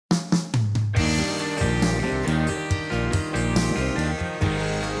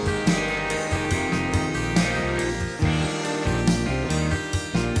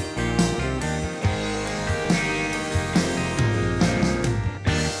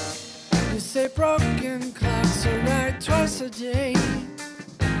say broken clocks are right twice a day,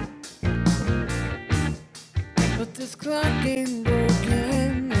 but this clock ain't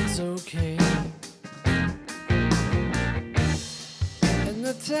broken, it's okay. And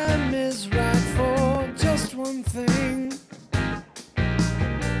the time is right for just one thing,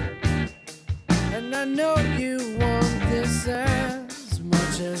 and I know you want this as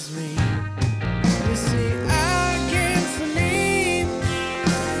much as me. You see, I can't sleep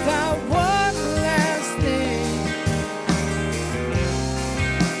without one last thing.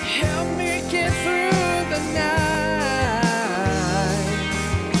 Help me get through the night.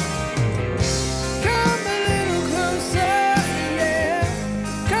 Come a little closer, yeah.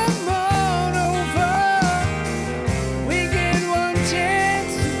 Come on over. We get one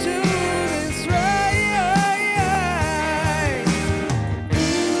chance to do this right.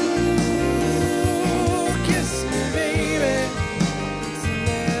 Ooh, kiss me, baby. It's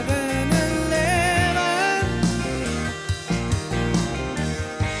 11:11.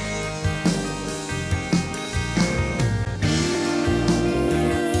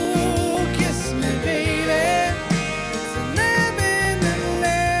 Ooh, kiss me, baby. It's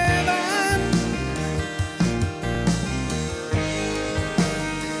 11:11.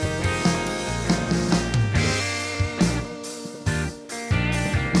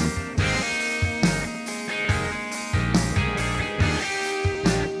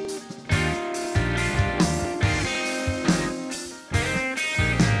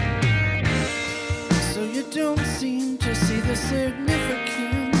 So you don't seem to see the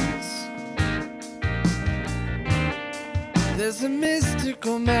significance. There's a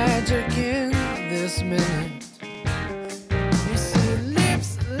mystical magic in this minute. You see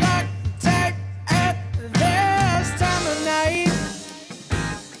lips locked tight at this time of night.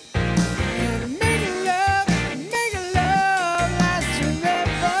 And make love last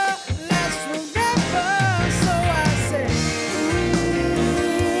forever, last forever. So I say,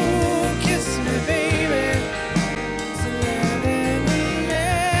 ooh, kiss me, baby. It's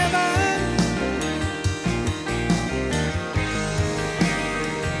 11:11.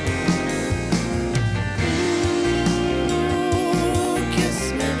 Ooh, kiss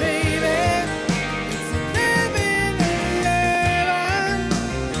me, baby. It's 11:11.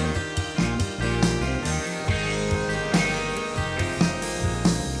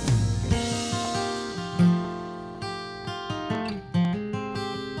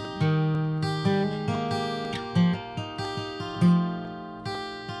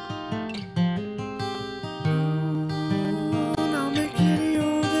 And I'll make any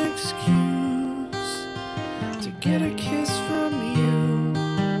old excuse to get a kiss from you.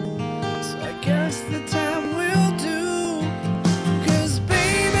 So I guess the time will do. 'Cause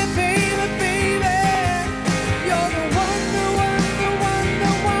baby, baby, baby, you're the one, the one, the one,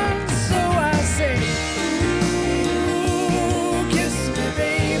 the one. So I say, ooh, kiss me,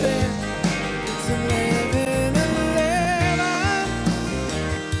 baby. It's 11:11.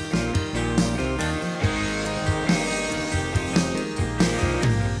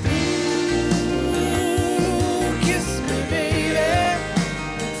 Ooh, kiss me, baby.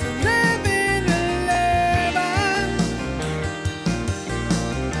 It's 11:11.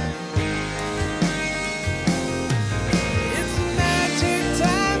 It's magic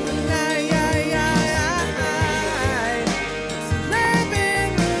time tonight. It's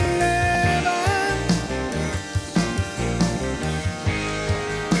 11:11.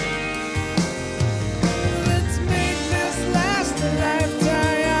 Let's make this last a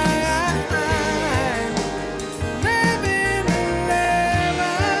lifetime. It's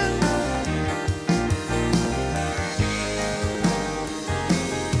 11:11.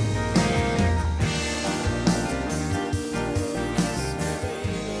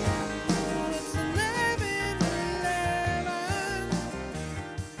 It's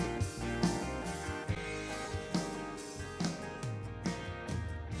 11:11.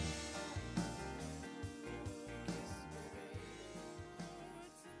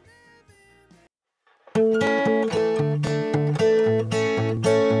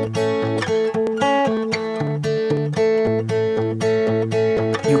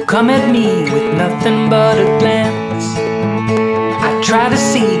 You come at me with nothing but a glance. I try to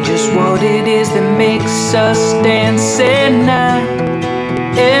see just what it is that makes us dance, and I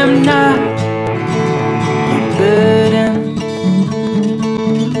am not your burden.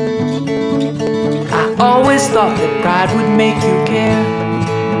 I always thought that pride would make you care,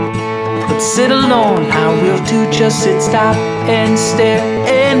 but sit alone, I will too. Just sit, stop, and stare,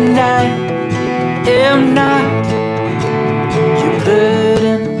 and I am not your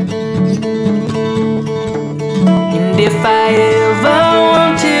burden. And if I ever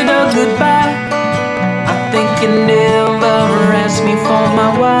wanted a goodbye,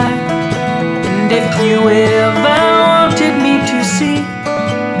 if you ever wanted me to see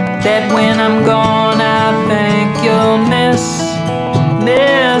that when I'm gone I think you'll miss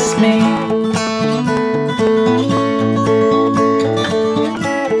me.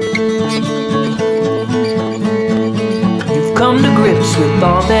 You've come to grips with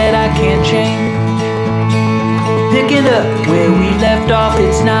all that I can't change. Pick it up where we left off,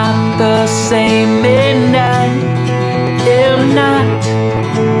 it's not the same. And I am not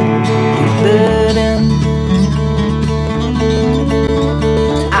your burden.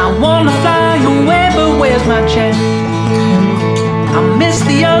 I wanna fly away, but where's my chance? I miss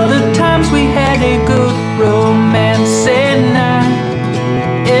the other times we had a good romance. And I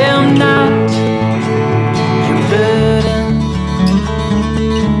am not your burden.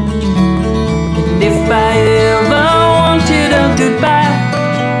 And if I ever wanted a goodbye,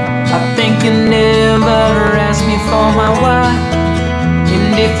 I think you never asked me for my why.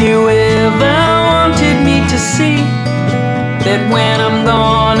 And if you ever wanted me to see that when I'm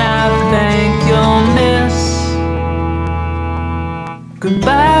gone I think you'll miss.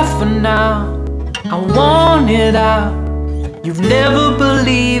 Goodbye for now, I want it out. You've never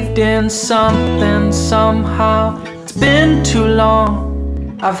believed in something somehow. It's been too long,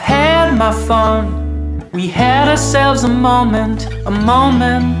 I've had my fun. We had ourselves a moment, a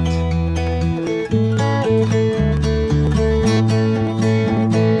moment.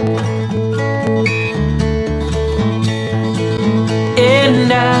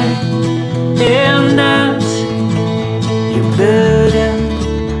 And I am not your burden.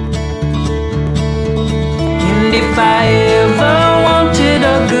 And if I ever wanted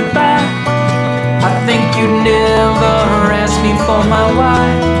a goodbye, I think you'd never ask me for my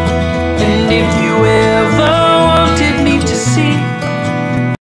why.